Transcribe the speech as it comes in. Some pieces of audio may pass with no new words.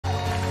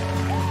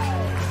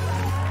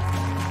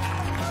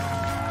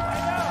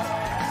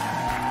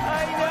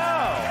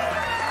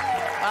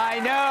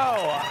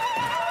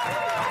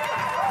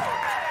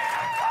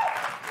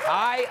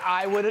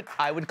I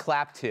would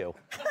clap too.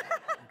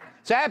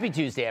 So happy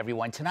Tuesday,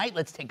 everyone. Tonight,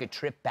 let's take a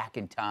trip back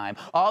in time,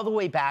 all the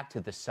way back to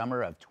the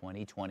summer of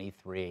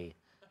 2023.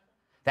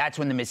 That's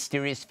when the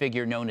mysterious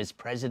figure known as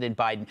President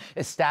Biden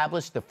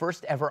established the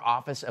first ever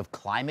Office of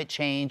Climate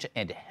Change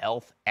and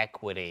Health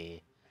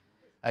Equity,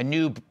 a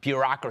new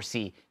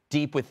bureaucracy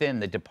deep within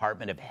the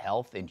Department of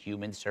Health and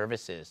Human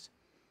Services.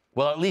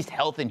 Well, at least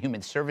Health and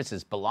Human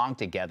Services belong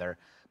together,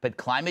 but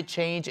climate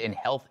change and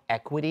health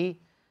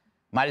equity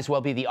might as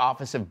well be the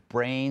Office of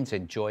Brains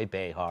and Joy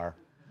Behar.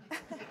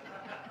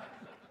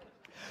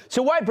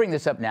 So why bring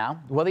this up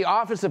now? Well, the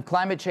Office of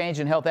Climate Change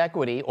and Health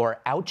Equity, or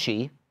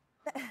OUCHI,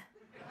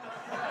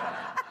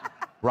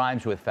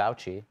 rhymes with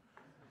Fauci,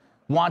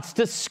 wants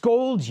to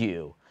scold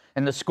you.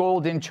 And the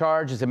scold in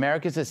charge is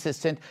America's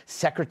Assistant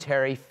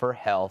Secretary for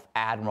Health,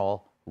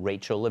 Admiral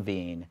Rachel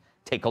Levine.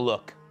 Take a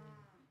look.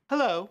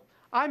 Hello,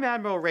 I'm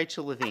Admiral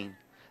Rachel Levine.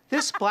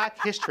 This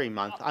Black History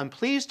Month, I'm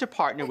pleased to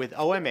partner with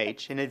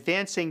OMH in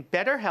advancing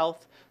better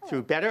health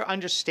through better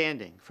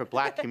understanding for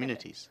Black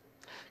communities.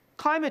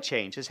 Climate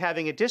change is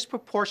having a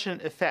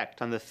disproportionate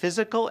effect on the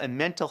physical and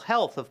mental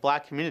health of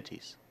Black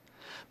communities.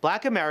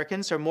 Black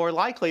Americans are more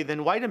likely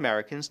than white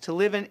Americans to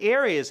live in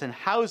areas and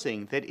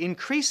housing that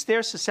increase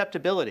their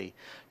susceptibility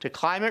to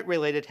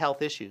climate-related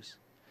health issues.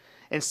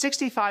 And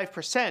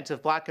 65%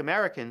 of Black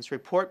Americans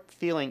report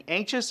feeling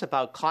anxious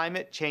about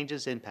climate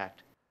change's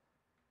impact.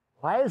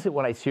 Why is it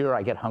when I see her,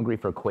 I get hungry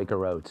for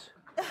Quaker Oats?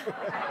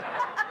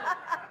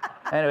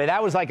 Anyway,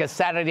 that was like a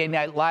Saturday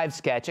Night Live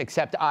sketch,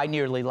 except I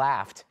nearly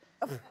laughed.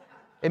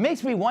 It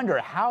makes me wonder,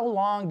 how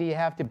long do you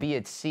have to be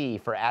at sea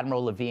for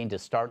Admiral Levine to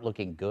start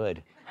looking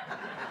good?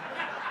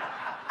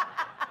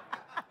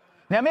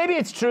 Now, maybe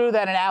it's true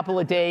that an apple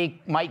a day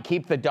might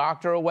keep the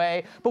doctor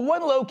away, but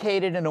when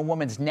located in a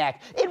woman's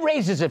neck, it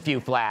raises a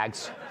few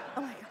flags.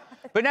 Oh my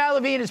God. But now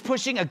Levine is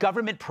pushing a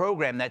government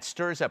program that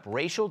stirs up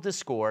racial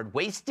discord,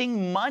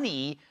 wasting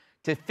money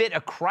to fit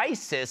a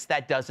crisis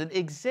that doesn't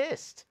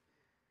exist.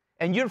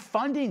 And you're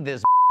funding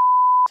this.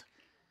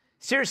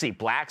 Seriously,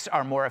 blacks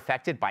are more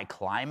affected by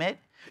climate?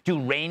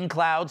 Do rain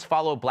clouds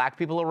follow black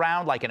people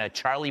around like in a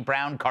Charlie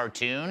Brown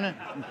cartoon?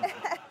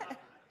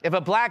 If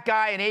a black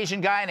guy, an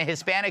Asian guy, and a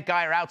Hispanic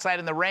guy are outside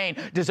in the rain,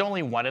 does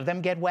only one of them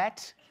get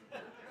wet?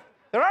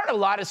 There aren't a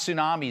lot of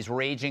tsunamis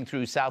raging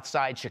through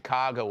Southside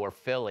Chicago or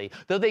Philly,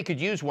 though they could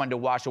use one to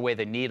wash away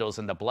the needles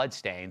and the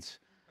bloodstains.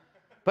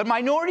 But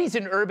minorities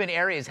in urban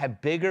areas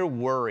have bigger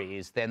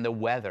worries than the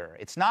weather.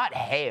 It's not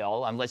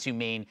hail, unless you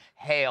mean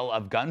hail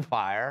of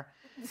gunfire.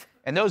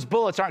 And those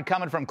bullets aren't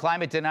coming from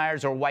climate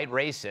deniers or white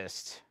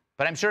racists.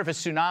 But I'm sure if a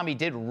tsunami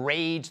did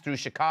rage through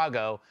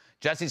Chicago,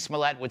 Jussie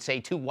Smollett would say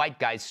 2 white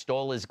guys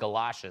stole his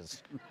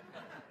galoshes.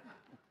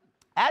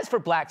 As for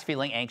blacks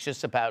feeling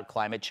anxious about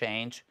climate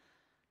change,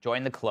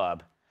 join the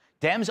club.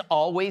 Dems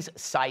always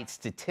cite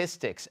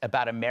statistics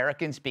about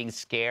Americans being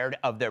scared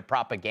of their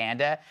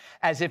propaganda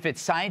as if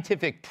it's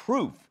scientific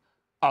proof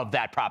of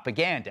that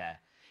propaganda.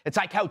 It's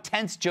like how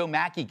tense Joe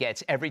Mackey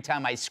gets every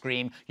time I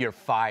scream, "You're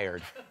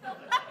fired."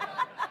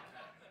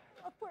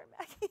 Oh, poor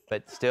Maggie.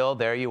 But still,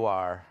 there you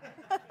are.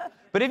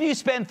 But if you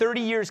spend 30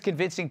 years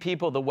convincing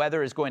people the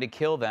weather is going to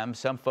kill them,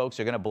 some folks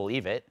are going to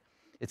believe it.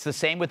 It's the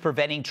same with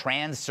preventing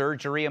trans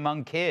surgery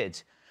among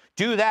kids.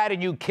 Do that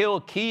and you kill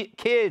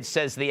kids,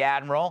 says the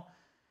Admiral.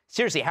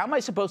 Seriously, how am I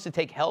supposed to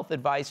take health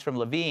advice from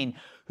Levine,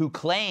 who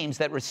claims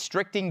that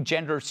restricting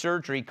gender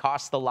surgery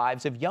costs the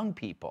lives of young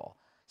people?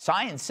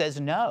 Science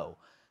says no.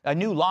 A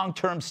new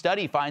long-term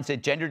study finds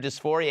that gender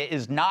dysphoria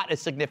is not a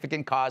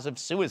significant cause of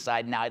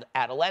suicide in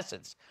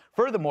adolescents.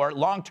 Furthermore,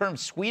 long-term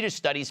Swedish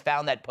studies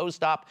found that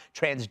post-op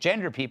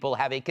transgender people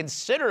have a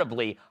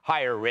considerably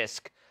higher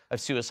risk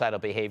of suicidal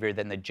behavior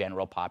than the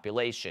general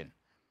population.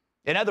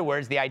 In other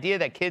words, the idea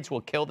that kids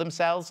will kill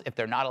themselves if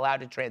they're not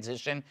allowed to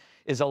transition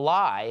is a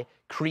lie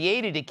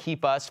created to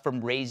keep us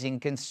from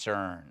raising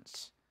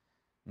concerns.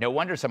 No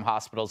wonder some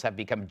hospitals have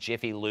become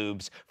Jiffy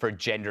Lubes for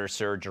gender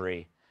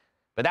surgery.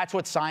 But that's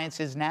what science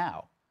is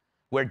now,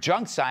 where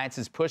junk science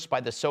is pushed by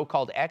the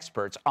so-called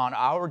experts on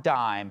our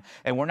dime,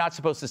 and we're not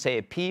supposed to say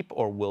a peep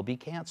or we'll be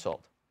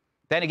canceled.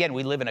 Then again,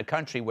 we live in a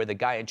country where the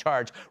guy in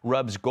charge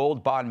rubs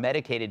Gold Bond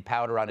medicated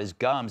powder on his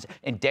gums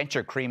and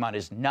denture cream on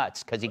his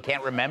nuts because he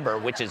can't remember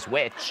which is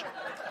which.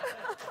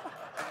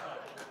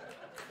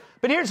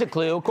 But here's a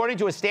clue. According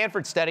to a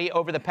Stanford study,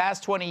 over the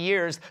past 20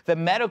 years, the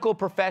medical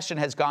profession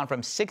has gone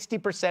from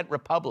 60%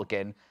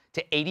 Republican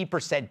to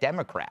 80%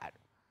 Democrat.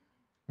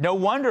 No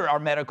wonder our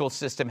medical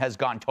system has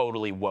gone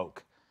totally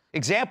woke.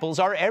 Examples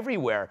are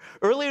everywhere.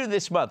 Earlier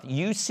this month,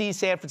 UC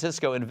San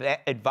Francisco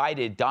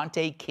invited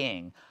Dante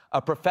King,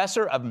 a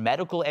professor of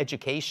medical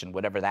education,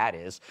 whatever that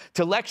is,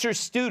 to lecture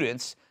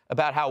students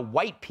about how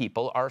white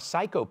people are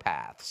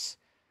psychopaths,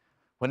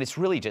 when it's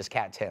really just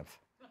cat tiff.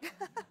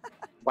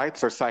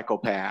 Whites are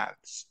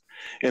psychopaths,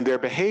 and their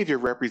behavior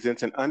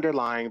represents an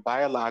underlying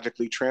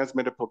biologically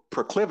transmittable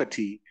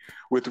proclivity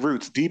with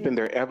roots deep in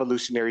their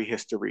evolutionary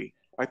history.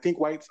 I think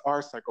whites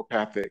are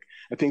psychopathic.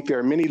 I think there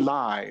are many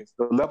lies.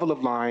 The level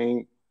of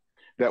lying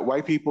that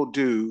white people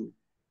do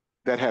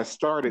that has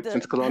started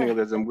since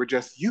colonialism. We're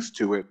just used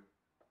to it.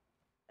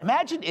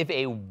 Imagine if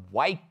a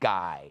white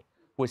guy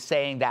was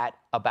saying that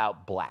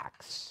about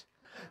blacks.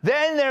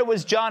 Then there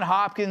was Johns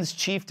Hopkins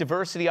Chief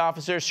Diversity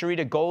Officer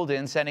Sharita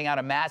Golden sending out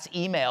a mass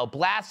email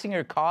blasting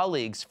her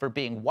colleagues for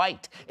being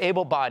white,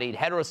 able-bodied,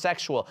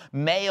 heterosexual,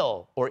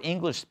 male, or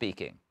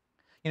English-speaking.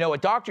 You know, a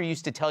doctor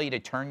used to tell you to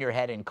turn your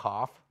head and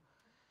cough.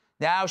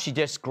 Now she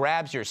just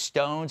grabs your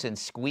stones and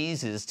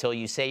squeezes till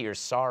you say you're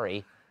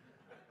sorry.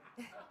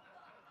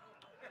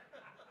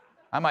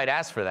 I might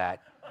ask for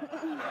that.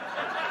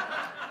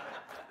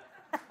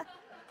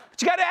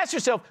 But you got to ask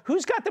yourself,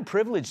 who's got the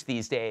privilege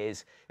these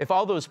days if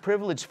all those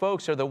privileged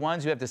folks are the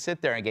ones who have to sit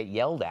there and get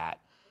yelled at?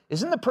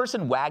 Isn't the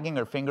person wagging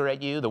her finger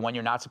at you the one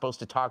you're not supposed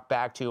to talk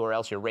back to or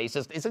else you're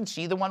racist? Isn't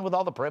she the one with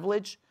all the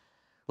privilege?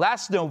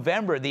 Last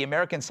November, the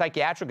American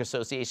Psychiatric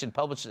Association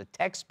published a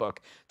textbook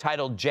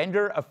titled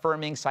Gender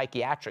Affirming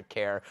Psychiatric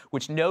Care,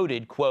 which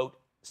noted, quote,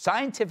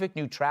 scientific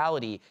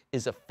neutrality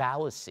is a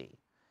fallacy.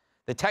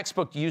 The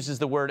textbook uses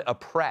the word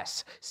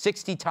oppress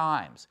 60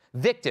 times,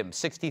 victim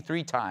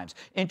 63 times,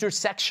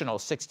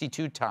 intersectional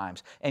 62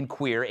 times, and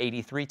queer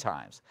 83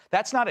 times.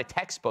 That's not a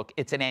textbook,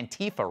 it's an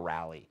Antifa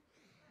rally.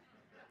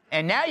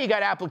 And now you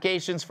got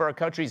applications for our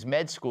country's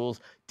med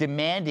schools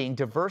demanding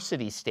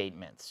diversity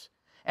statements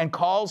and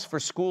calls for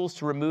schools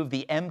to remove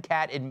the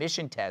MCAT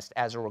admission test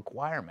as a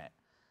requirement.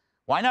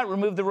 Why not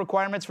remove the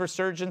requirements for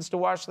surgeons to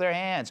wash their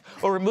hands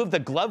or remove the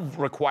glove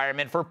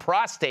requirement for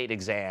prostate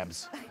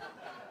exams?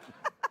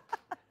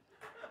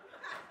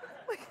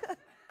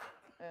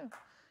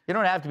 You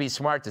don't have to be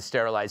smart to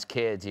sterilize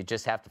kids. You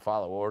just have to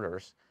follow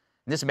orders.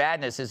 And this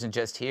madness isn't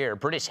just here.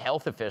 British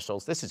health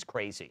officials, this is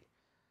crazy,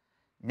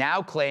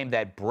 now claim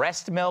that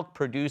breast milk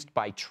produced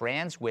by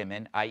trans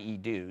women, i.e.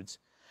 dudes,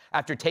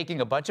 after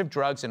taking a bunch of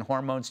drugs and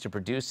hormones to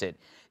produce it,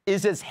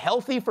 is as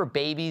healthy for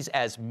babies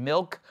as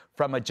milk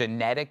from a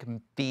genetic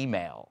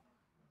female.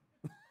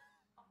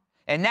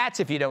 And that's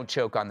if you don't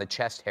choke on the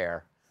chest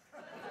hair.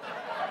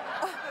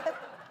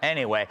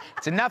 Anyway,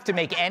 it's enough to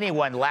make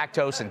anyone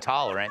lactose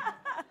intolerant.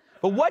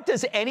 But what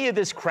does any of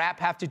this crap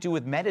have to do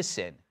with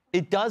medicine?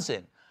 It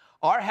doesn't.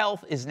 Our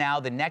health is now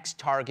the next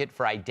target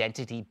for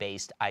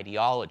identity-based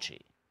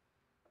ideology.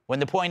 When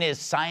the point is,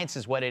 science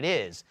is what it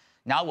is,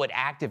 not what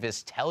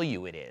activists tell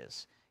you it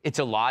is. It's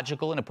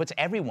illogical and it puts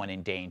everyone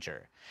in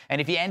danger.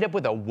 And if you end up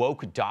with a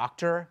woke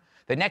doctor,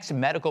 the next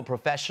medical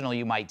professional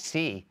you might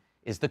see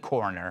is the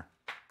coroner.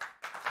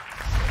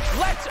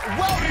 Let's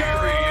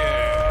welcome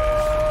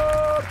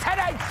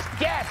tonight's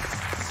guests.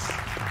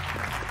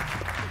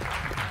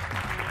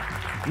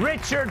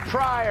 Richard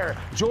Pryor,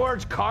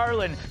 George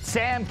Carlin,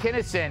 Sam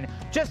Kinison.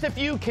 Just a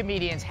few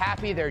comedians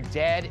happy they're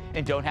dead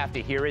and don't have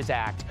to hear his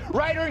act.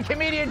 Writer and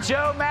comedian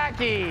Joe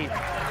Mackey.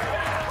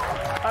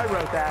 I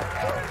wrote that.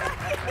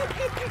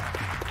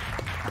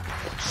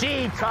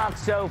 She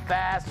talks so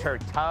fast, her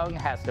tongue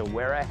has to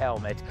wear a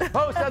helmet.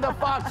 Host of the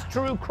Fox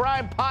True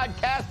Crime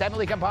Podcast,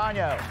 Emily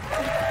Campagno.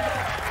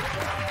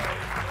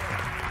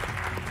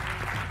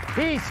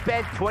 He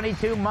spent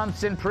 22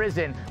 months in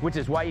prison, which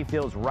is why he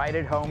feels right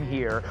at home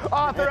here.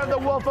 Author of The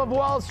Wolf of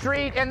Wall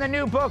Street and the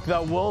new book,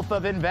 The Wolf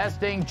of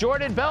Investing,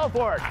 Jordan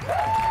Belfort.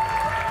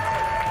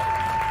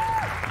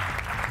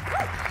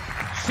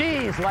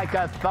 She's like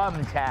a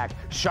thumbtack,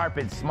 sharp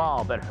and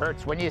small, but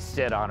hurts when you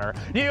sit on her.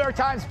 New York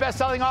Times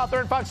bestselling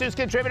author and Fox News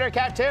contributor,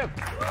 Kat Tuke.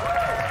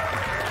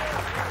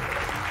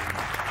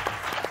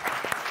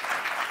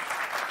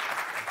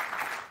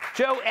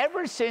 Joe,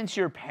 ever since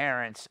your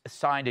parents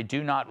signed a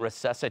do not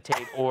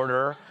resuscitate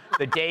order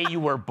the day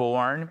you were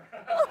born,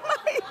 oh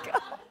my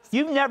God.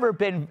 you've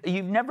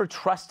never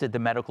trusted the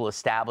medical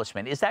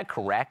establishment. Is that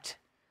correct?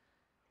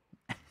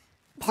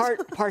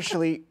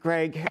 Partially,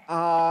 Greg.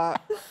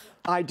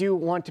 I do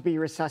want to be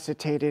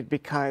resuscitated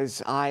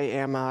because I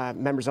am a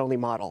members-only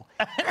model.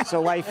 So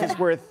life is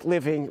worth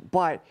living,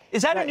 but...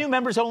 Is that a new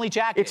members-only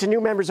jacket? It's a new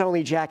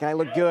members-only jacket. I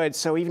look good,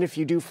 so even if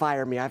you do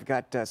fire me, I've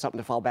got something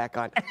to fall back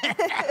on.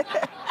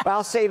 But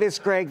I'll say this,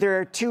 Greg, there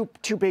are two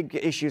big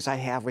issues I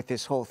have with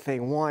this whole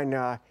thing.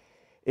 One,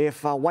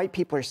 if white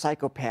people are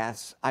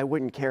psychopaths, I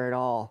wouldn't care at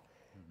all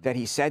that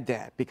he said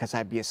that because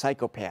I'd be a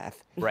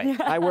psychopath. Right.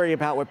 I worry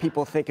about what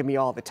people think of me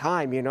all the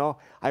time, you know?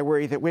 I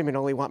worry that women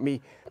only want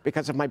me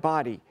because of my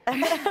body.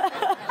 And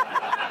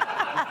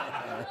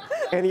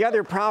the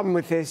other problem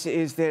with this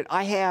is that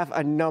I have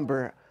a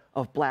number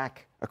of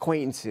black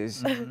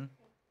acquaintances,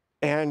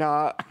 and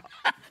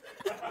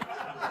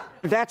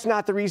that's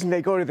not the reason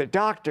they go to the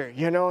doctor,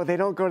 you know? They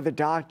don't go to the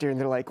doctor and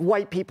they're like,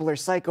 white people are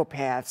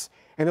psychopaths.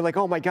 And they're like,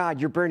 oh my God,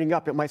 you're burning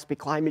up. It must be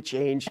climate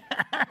change.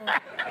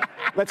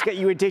 Let's get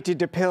you addicted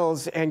to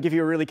pills and give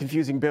you a really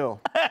confusing bill.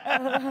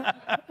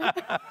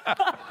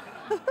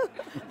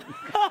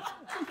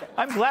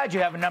 I'm glad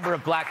you have a number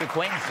of black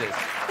acquaintances.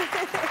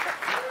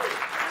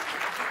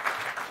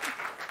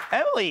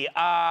 Emily,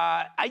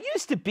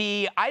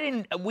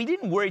 we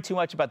didn't worry too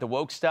much about the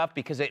woke stuff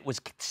because it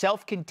was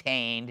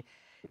self-contained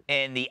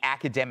in the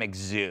academic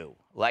zoo.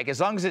 Like,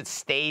 as long as it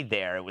stayed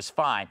there, it was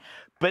fine.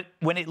 But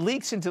when it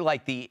leaks into,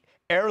 like, the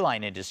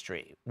airline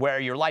industry where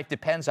your life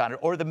depends on it,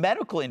 or the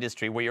medical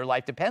industry where your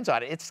life depends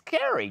on it. It's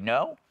scary,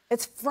 no?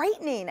 It's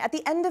frightening. At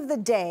the end of the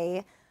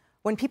day,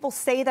 when people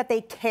say that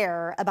they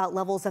care about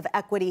levels of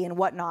equity and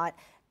whatnot,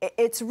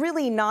 it's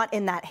really not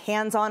in that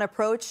hands-on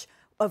approach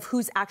of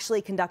who's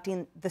actually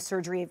conducting the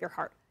surgery of your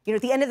heart. You know,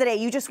 at the end of the day,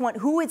 you just want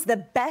who is the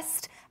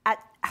best at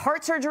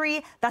heart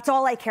surgery. That's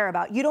all I care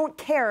about. You don't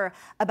care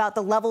about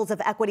the levels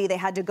of equity they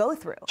had to go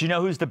through. Do you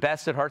know who's the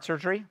best at heart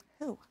surgery?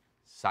 Who?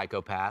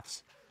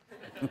 Psychopaths.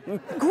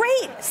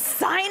 Great,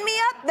 sign me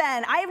up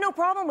then. I have no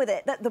problem with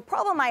it. The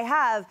problem I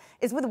have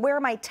is with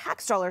where my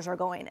tax dollars are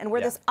going and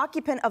where this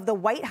occupant of the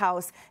White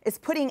House is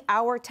putting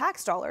our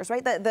tax dollars,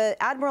 right? The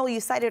admiral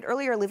you cited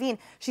earlier, Levine,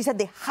 she said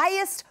the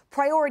highest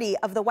priority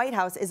of the White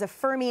House is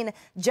affirming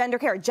gender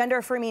care,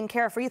 gender-affirming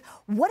care for youth.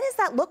 What does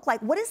that look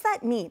like? What does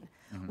that mean?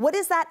 What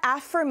does that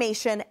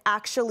affirmation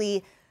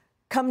actually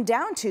come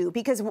down to?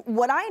 Because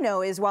what I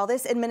know is while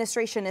this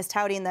administration is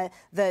touting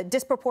the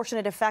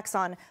disproportionate effects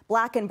on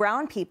black and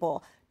brown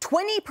people,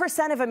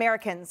 20% of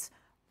Americans,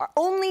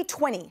 only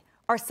 20,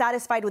 are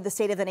satisfied with the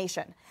state of the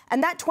nation.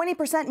 And that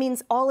 20%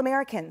 means all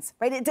Americans,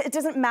 right? It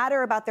doesn't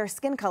matter about their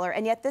skin color.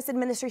 And yet this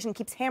administration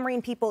keeps hammering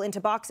people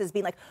into boxes,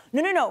 being like,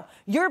 no,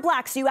 you're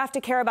black, so you have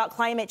to care about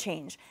climate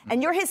change.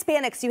 And you're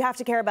Hispanic, so you have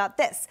to care about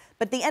this.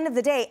 But at the end of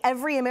the day,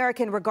 every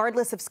American,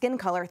 regardless of skin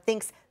color,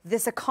 thinks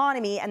this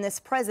economy and this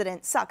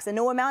president sucks. And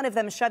no amount of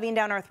them shoving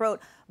down our throat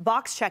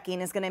box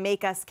checking is going to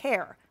make us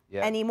care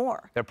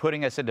anymore. They're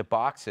putting us into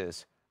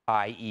boxes,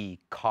 i.e.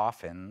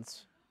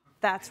 coffins.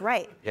 That's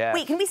right. Yeah.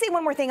 Wait, can we say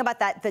one more thing about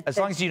that? As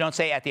long as you don't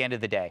say at the end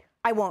of the day.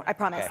 I won't, I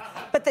promise. Okay.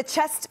 But the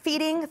chest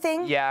feeding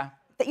thing? Yeah.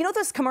 You know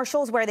those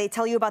commercials where they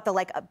tell you about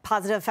the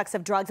positive effects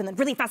of drugs and then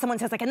really fast someone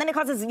says and then it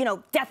causes,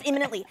 death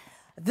imminently.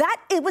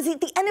 It was at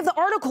the end of the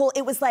article,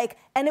 it was like,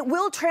 and it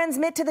will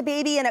transmit to the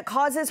baby and it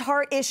causes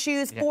heart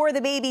issues for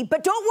the baby.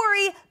 But don't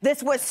worry,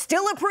 this was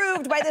still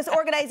approved by this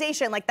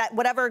organization, like that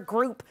whatever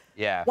group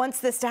wants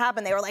this to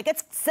happen. They were like,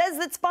 it says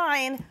it's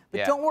fine,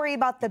 but don't worry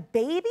about the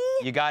baby.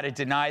 You got to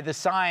deny the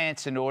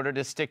science in order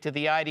to stick to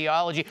the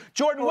ideology.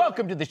 Jordan,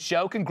 welcome to the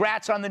show.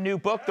 Congrats on the new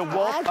book, The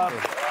Wolf of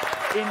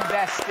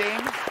Investing.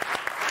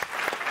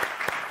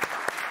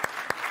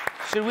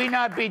 Should we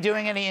not be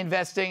doing any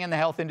investing in the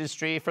health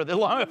industry for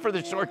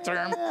the short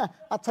term? Yeah,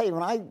 I'll tell you,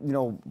 when I,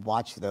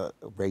 watch the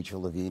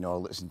Rachel Levine or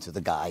listen to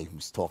the guy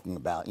who's talking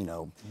about,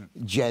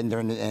 gender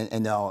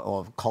and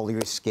or color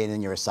your skin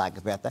and you're a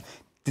psychopath,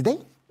 do they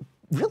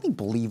really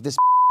believe this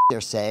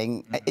they're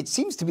saying? It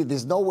seems to me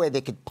there's no way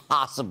they could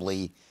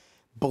possibly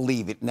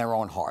believe it in their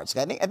own hearts.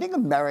 I think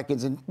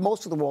Americans and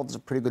most of the world is a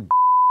pretty good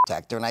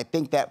sector, and I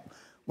think that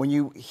when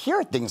you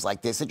hear things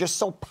like this, they're just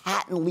so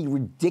patently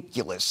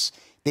ridiculous.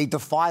 They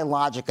defy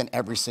logic on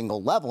every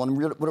single level. And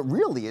what it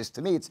really is,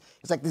 to me, it's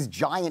like this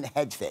giant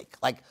head fake.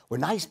 Like, we're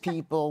nice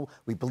people,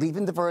 we believe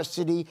in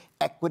diversity,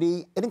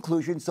 equity, and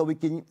inclusion, so we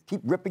can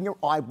keep ripping your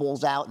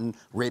eyeballs out and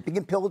raping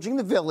and pillaging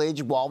the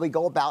village while we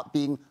go about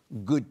being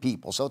good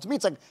people. So to me,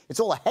 it's like,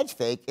 it's all a head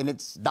fake, and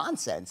it's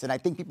nonsense, and I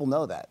think people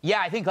know that. Yeah,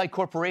 I think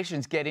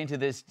corporations get into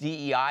this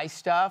DEI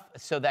stuff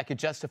so that could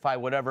justify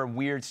whatever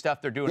weird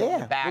stuff they're doing in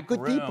the back room.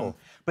 They're good people.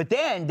 But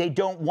then they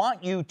don't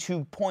want you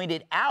to point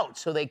it out,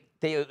 so they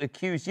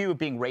accuse you of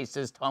being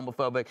racist,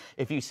 homophobic,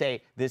 if you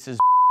say, this is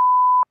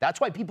That's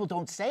why people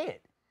don't say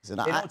it. They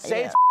don't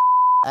say it's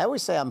I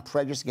always say I'm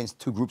prejudiced against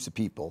two groups of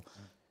people.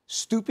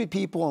 Stupid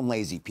people and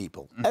lazy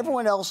people.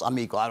 Everyone else, I'm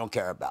equal. I don't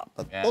care about.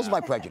 But those are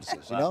my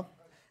prejudices, you know?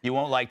 You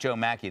won't like Joe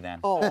Mackey then.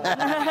 Oh.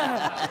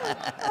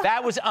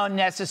 That was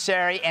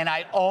unnecessary, and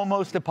I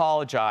almost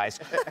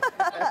apologized.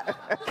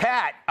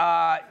 Kat,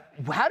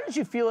 how did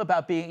you feel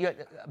about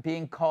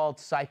being called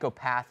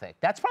psychopathic?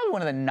 That's probably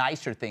one of the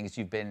nicer things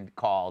you've been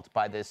called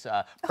by this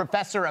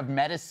professor of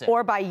medicine.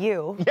 Or by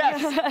you.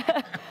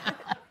 Yes.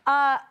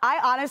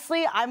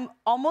 I'm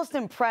almost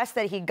impressed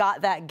that he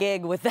got that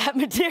gig with that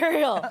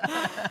material.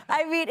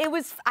 I mean,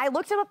 I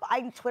looked him up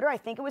on Twitter. I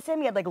think it was him.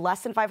 He had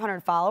less than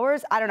 500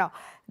 followers. I don't know.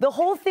 The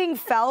whole thing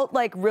felt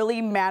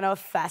really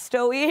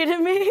manifesto-y to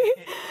me.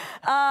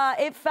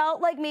 It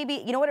felt like maybe,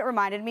 you know what it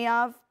reminded me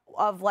of?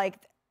 Of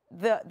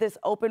this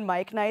open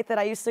mic night that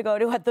I used to go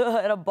to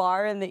at a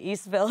bar in the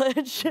East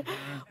Village,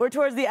 where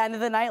towards the end of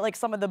the night,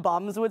 some of the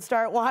bums would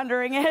start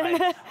wandering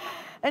in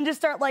and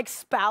just start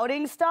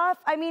spouting stuff.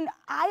 I mean,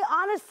 I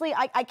honestly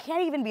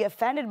can't even be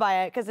offended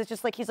by it because it's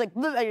just he's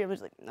I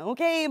was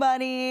okay,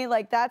 buddy.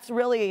 That's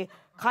really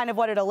kind of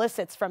what it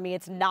elicits from me.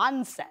 It's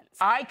nonsense.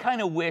 I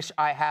kind of wish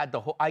I had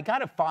I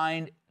gotta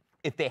find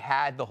if they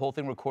had the whole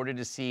thing recorded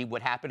to see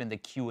what happened in the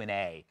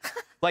Q&A.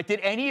 Did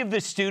any of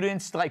the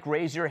students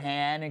raise your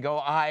hand and go,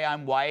 "Hi,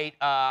 I'm white.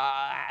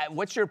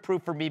 What's your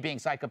proof for me being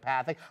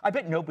psychopathic?" I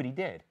bet nobody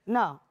did.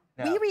 No.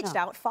 We reached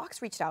out,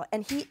 Fox reached out,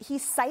 and he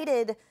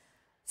cited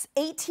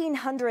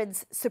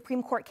 1800s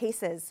Supreme Court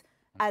cases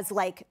as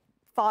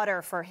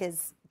fodder for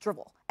his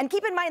drivel. And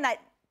keep in mind that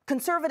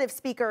conservative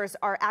speakers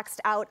are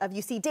axed out of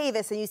UC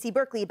Davis and UC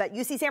Berkeley, but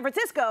UC San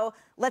Francisco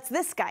lets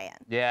this guy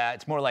in. Yeah,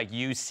 it's more like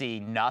UC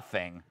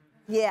nothing.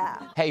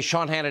 Yeah. Hey,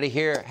 Sean Hannity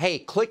here. Hey,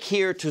 click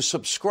here to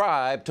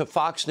subscribe to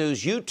Fox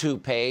News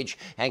YouTube page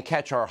and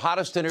catch our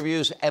hottest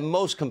interviews and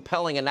most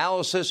compelling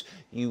analysis.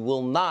 You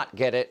will not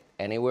get it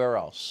anywhere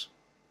else.